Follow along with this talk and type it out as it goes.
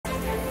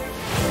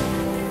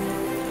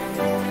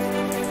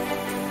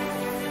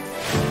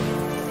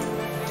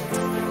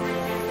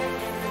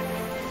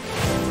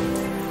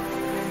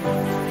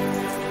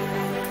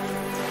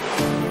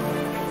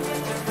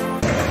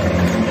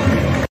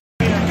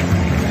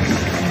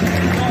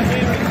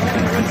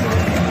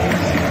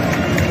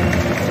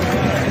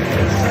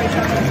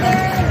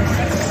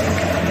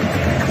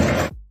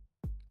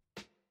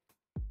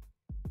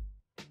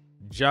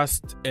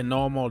Just a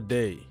normal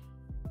day.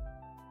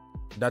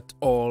 That's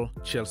all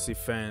Chelsea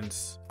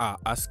fans are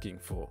asking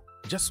for.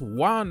 Just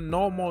one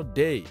normal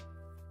day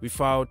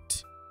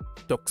without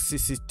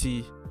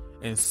toxicity,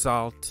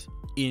 insult,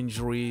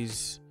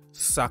 injuries,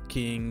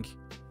 sacking,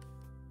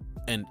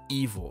 and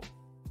evil.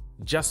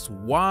 Just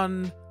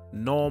one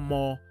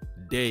normal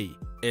day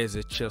as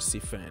a Chelsea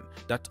fan.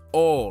 That's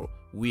all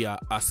we are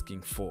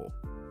asking for.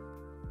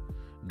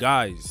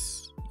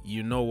 Guys,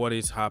 you know what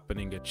is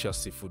happening at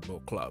Chelsea Football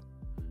Club.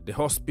 The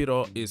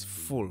hospital is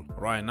full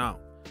right now.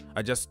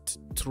 I just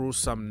threw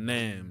some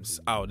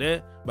names out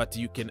there, but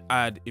you can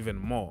add even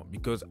more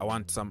because I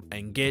want some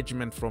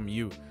engagement from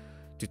you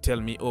to tell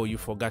me, oh, you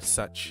forgot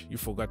such, you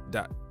forgot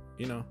that.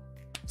 You know,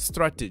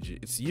 strategy.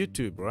 It's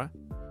YouTube, right?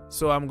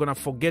 So I'm gonna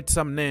forget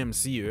some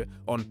names here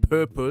on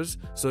purpose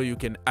so you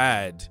can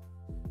add,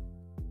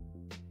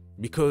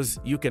 because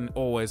you can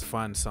always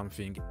find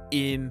something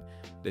in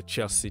the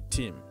Chelsea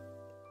team.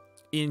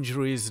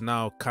 Injuries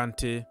now: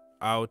 Kante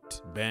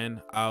out, Ben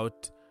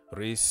out,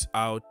 Reece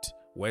out,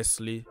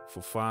 Wesley,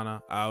 Fofana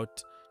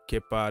out,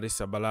 Kepa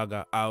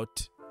Arrizabalaga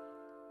out.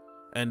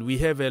 And we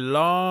have a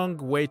long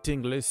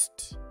waiting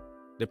list.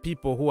 The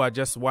people who are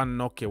just one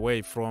knock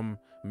away from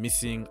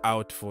missing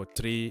out for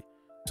 3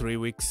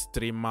 weeks,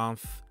 3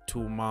 months,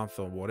 2 months,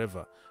 or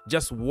whatever.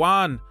 Just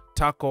one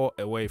tackle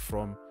away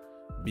from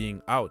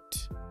being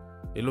out.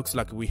 It looks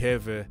like we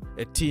have a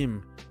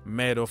team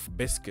made of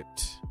biscuit.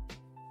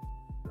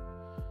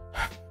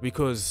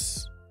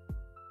 Because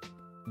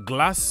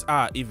glass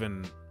are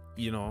even,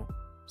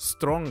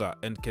 stronger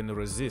and can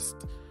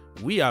resist.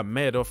 We are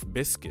made of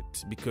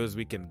biscuit because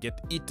we can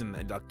get eaten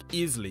like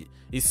easily.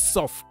 It's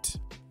soft.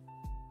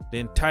 The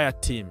entire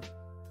team.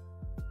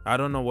 I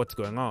don't know what's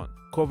going on.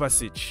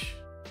 Kovacic,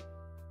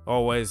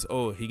 always,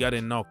 he got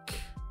a knock.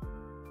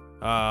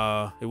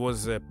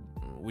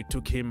 We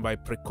took him by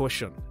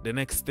precaution. The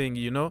next thing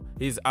you know,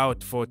 he's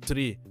out for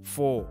 3,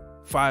 4,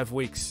 5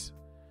 weeks.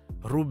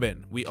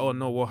 Ruben, we all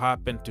know what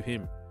happened to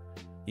him,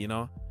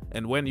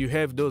 And when you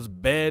have those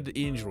bad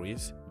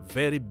injuries,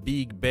 very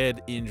big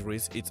bad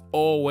injuries, it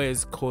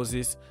always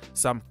causes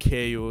some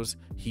chaos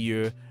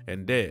here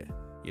and there.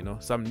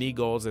 Some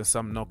niggles and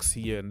some knocks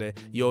here and there.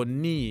 Your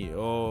knee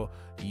or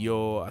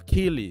your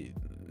Achilles,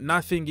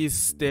 nothing is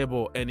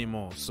stable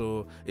anymore.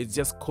 So it's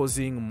just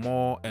causing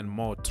more and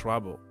more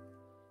trouble.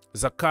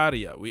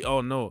 Zakaria, we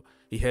all know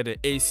he had an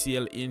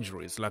ACL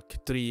injuries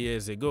like 3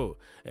 years ago.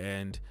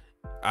 And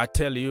I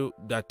tell you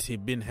that he's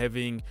been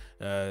having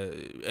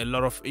a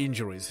lot of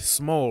injuries.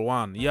 Small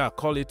one. Yeah,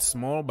 call it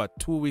small, but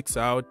 2 weeks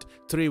out,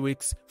 3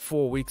 weeks,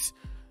 4 weeks.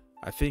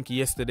 I think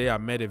yesterday I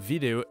made a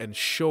video and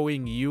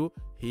showing you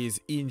his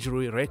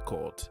injury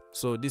record.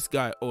 So this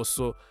guy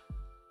also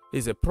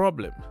is a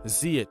problem.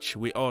 Ziyech,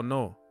 we all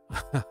know.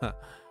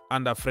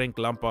 Under Frank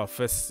Lampard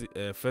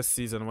first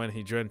season when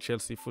he joined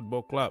Chelsea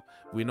Football Club,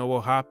 we know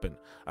what happened.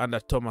 Under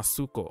Thomas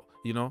Tuchel,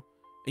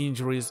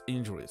 injuries.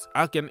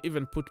 I can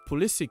even put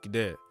Pulisic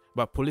there,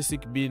 but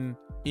Pulisic been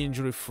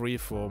injury-free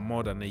for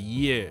more than a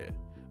year.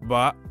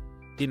 But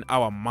in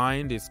our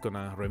mind, it's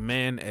gonna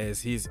remain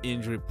as he's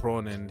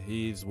injury-prone and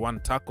he's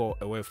one tackle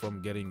away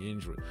from getting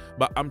injured.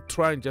 But I'm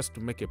trying just to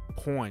make a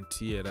point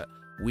here that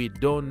we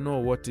don't know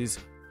what is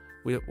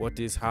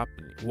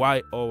happening.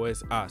 Why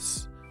always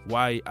us?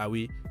 Why are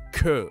we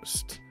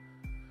cursed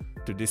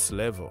to this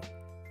level?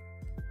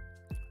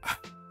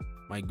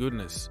 My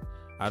goodness,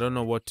 I don't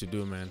know what to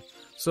do, man.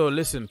 So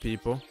listen,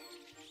 people,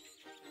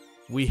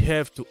 we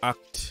have to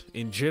act.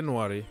 In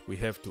January, we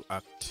have to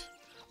act.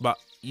 But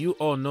you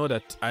all know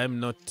that I am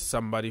not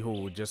somebody who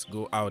will just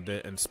go out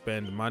there and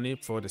spend money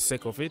for the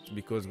sake of it,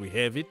 because we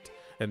have it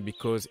and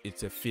because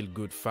it's a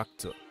feel-good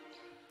factor.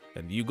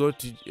 And you go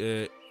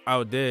to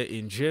out there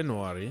in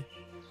January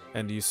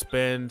and you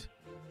spend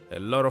a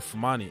lot of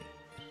money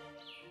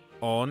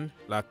on,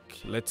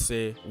 like, let's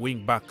say,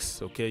 wing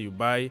backs. Okay, you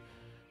buy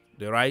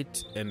the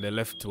right and the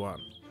left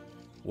one.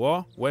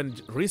 Well, when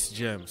Reece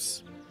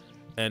James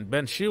and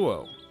Ben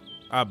Chilwell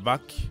are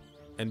back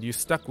and you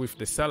stuck with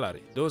the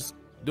salary, those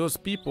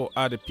people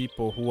are the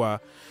people who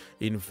are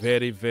in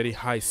very, very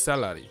high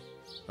salary.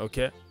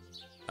 Okay,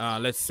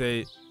 let's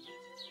say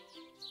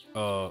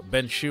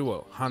Ben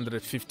Chilwell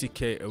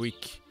 150k a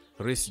week,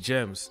 Reece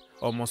James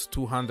almost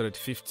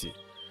 250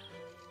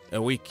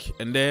 a week,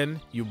 and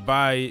then you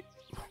buy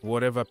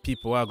whatever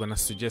people are gonna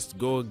suggest.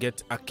 Go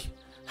get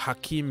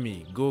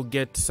Hakimi, go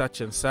get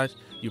such and such.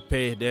 You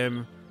pay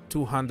them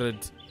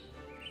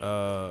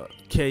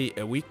 200k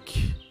a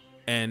week,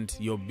 and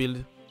your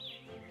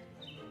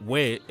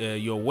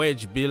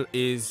wage bill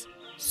is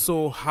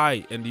so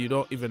high, and you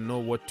don't even know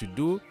what to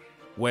do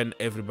when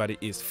everybody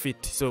is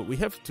fit. So we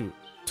have to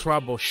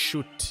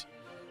troubleshoot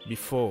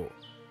before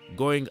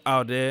going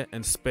out there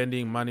and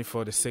spending money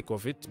for the sake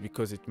of it,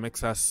 because it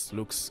makes us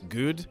looks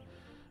good,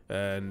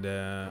 and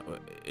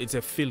it's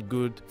a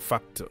feel-good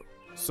factor.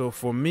 So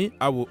for me,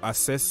 I will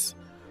assess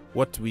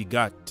what we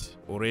got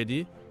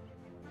already,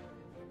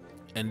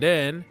 and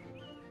then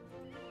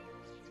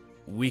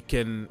we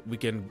can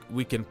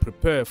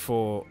prepare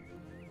for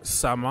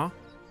summer,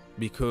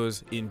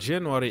 because in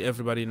January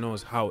everybody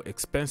knows how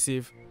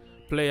expensive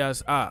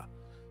players are.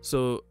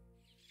 So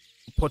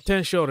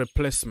potential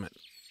replacement,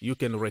 you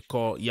can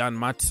recall Jan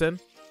Madsen,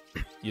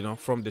 you know,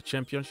 from the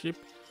championship.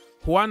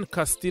 Juan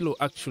Castillo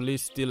actually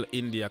still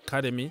in the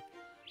academy,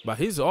 but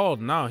he's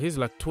old now. He's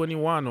like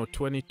 21 or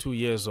 22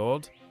 years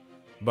old.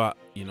 But,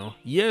 you know,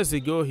 years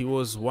ago, he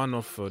was one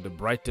of the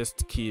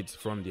brightest kids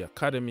from the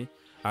academy.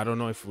 I don't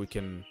know if we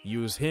can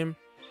use him.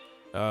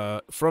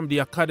 From the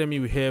academy,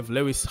 we have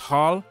Lewis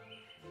Hall.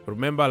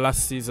 Remember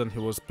last season, he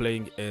was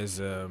playing as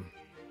a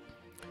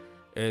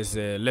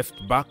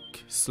left back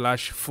 /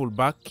 full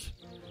back.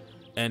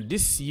 And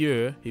this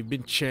year, he's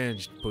been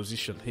changed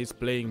position. He's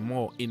playing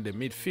more in the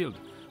midfield.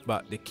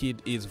 But the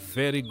kid is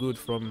very good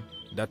from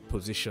that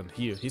position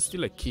here. He's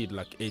still a kid,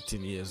 like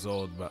 18 years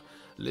old. But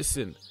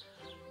listen,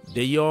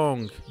 the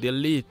young, the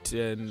elite,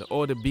 and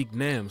all the big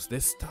names, they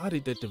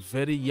started at a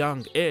very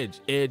young age.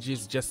 Age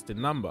is just a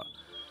number.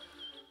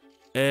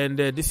 And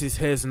this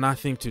has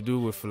nothing to do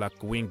with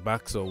like wing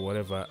backs or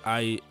whatever.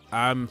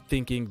 I'm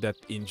thinking that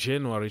in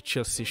January,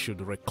 Chelsea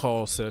should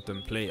recall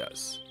certain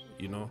players.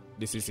 You know,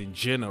 this is in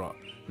general,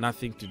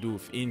 nothing to do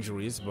with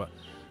injuries. But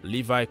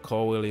Levi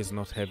Colwill is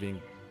not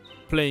having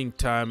playing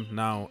time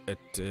now at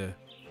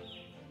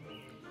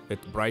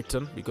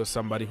Brighton because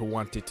somebody who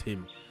wanted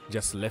him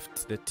just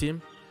left the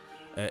team.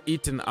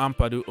 Ethan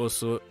Ampadu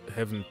also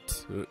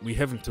we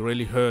haven't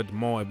really heard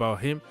more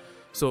about him.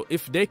 So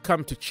if they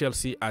come to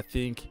Chelsea, I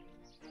think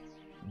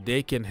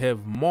they can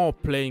have more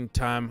playing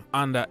time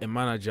under a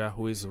manager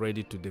who is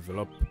ready to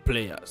develop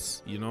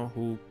players, you know,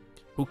 who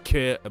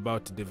care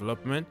about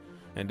development,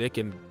 and they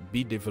can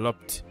be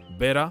developed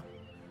better.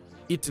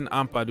 Ethan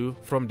Ampadu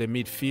from the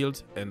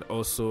midfield and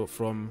also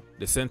from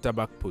the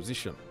centre-back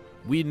position.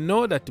 We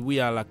know that we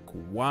are like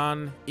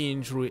one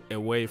injury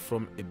away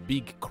from a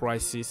big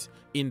crisis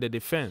in the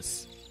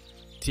defense.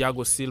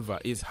 Thiago Silva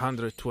is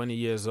 120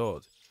 years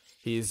old.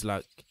 He is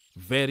like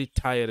very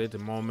tired at the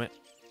moment,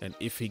 and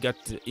if he got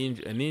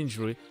an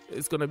injury,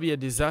 it's going to be a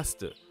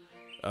disaster.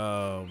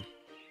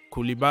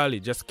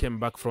 Koulibaly just came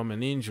back from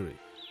an injury.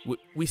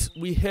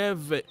 We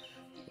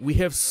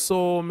have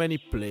so many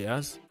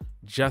players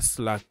just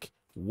like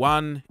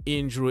one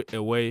injury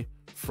away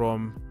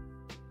from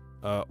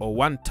or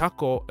one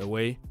tackle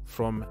away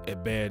from a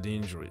bad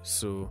injury.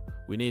 So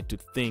we need to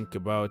think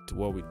about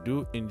what we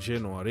do in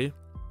January.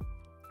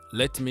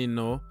 Let me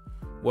know,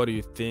 what do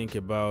you think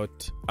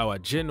about our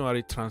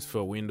January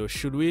transfer window?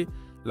 Should we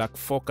like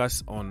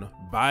focus on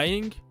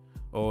buying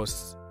or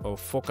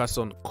focus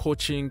on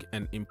coaching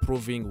and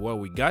improving what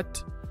we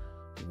got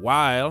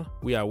while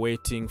we are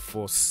waiting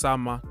for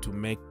summer to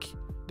make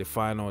the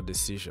final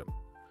decision?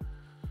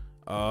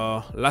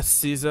 Last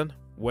season,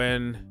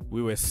 when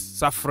we were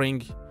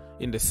suffering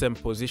in the same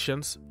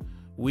positions,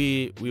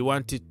 we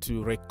wanted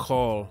to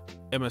recall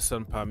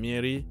Emerson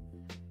Palmieri,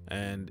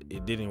 and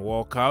it didn't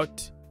work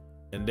out.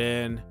 And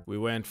then we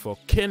went for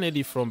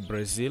Kennedy from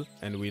Brazil,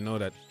 and we know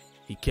that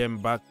he came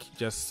back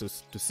just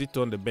to sit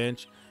on the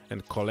bench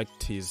and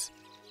collect his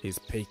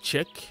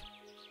paycheck.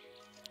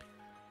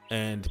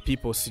 And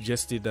people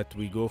suggested that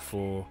we go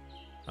for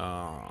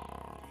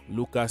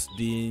Lucas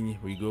Digne,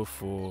 we go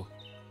for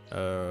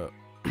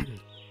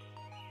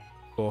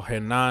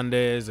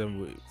Hernandez,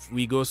 and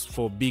we go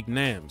for big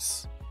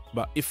names.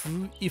 But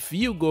if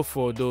you go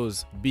for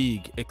those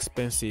big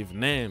expensive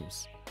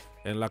names,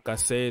 and like I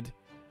said,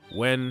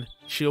 when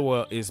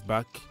Chilwell is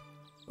back,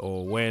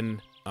 or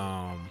when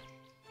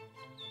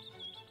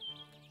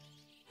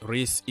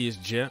Reece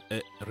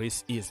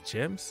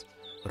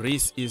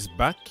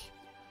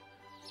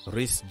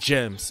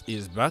James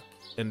is back,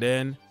 and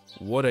then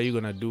what are you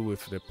gonna do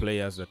with the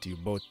players that you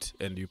bought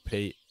and you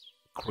pay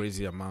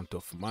crazy amount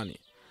of money?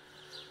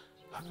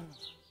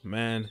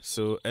 Man,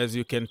 so as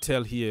you can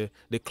tell here,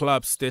 the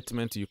club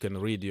statement you can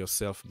read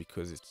yourself,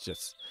 because it's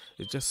just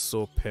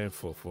so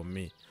painful for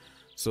me.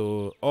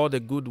 So all the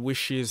good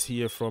wishes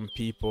here from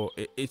people.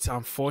 It's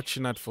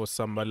unfortunate for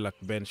somebody like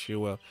Ben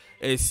Chilwell,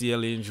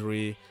 ACL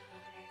injury,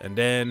 and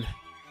then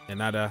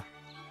another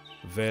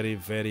very,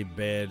 very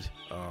bad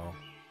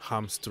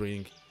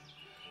hamstring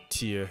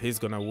tear. He's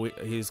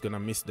gonna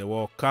miss the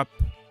World Cup.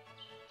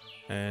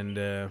 And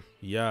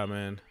yeah,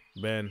 man,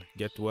 Ben,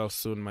 get well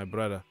soon, my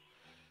brother.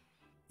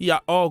 Yeah,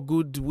 all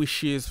good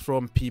wishes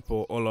from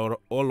people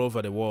all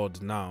over the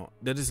world now.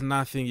 There is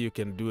nothing you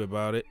can do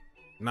about it.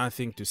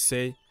 Nothing to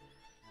say.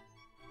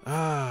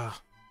 Yeah.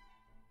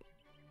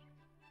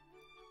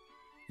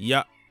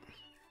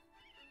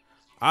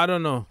 I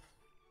don't know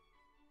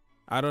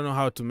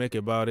how to make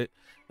about it.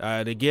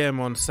 The game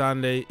on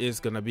Sunday is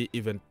going to be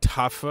even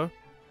tougher,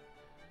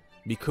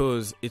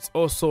 because it's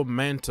also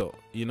mental,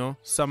 you know.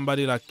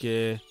 Somebody like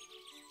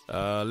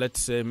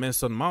let's say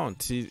Mason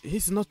Mount,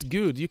 he's not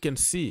good. You can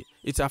see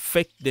it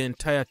affects the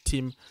entire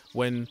team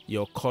when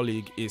your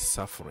colleague is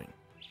suffering.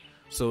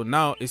 So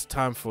now it's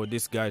time for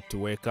this guy to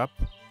wake up.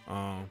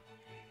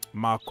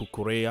 Marco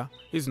Correa,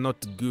 he's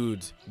not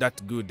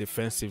that good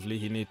defensively.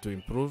 He needs to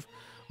improve,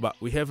 but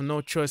we have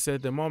no choice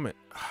at the moment.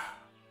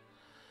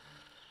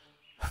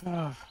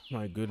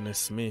 My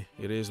goodness me.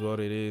 It is what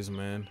it is,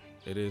 man.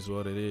 It is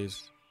what it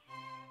is.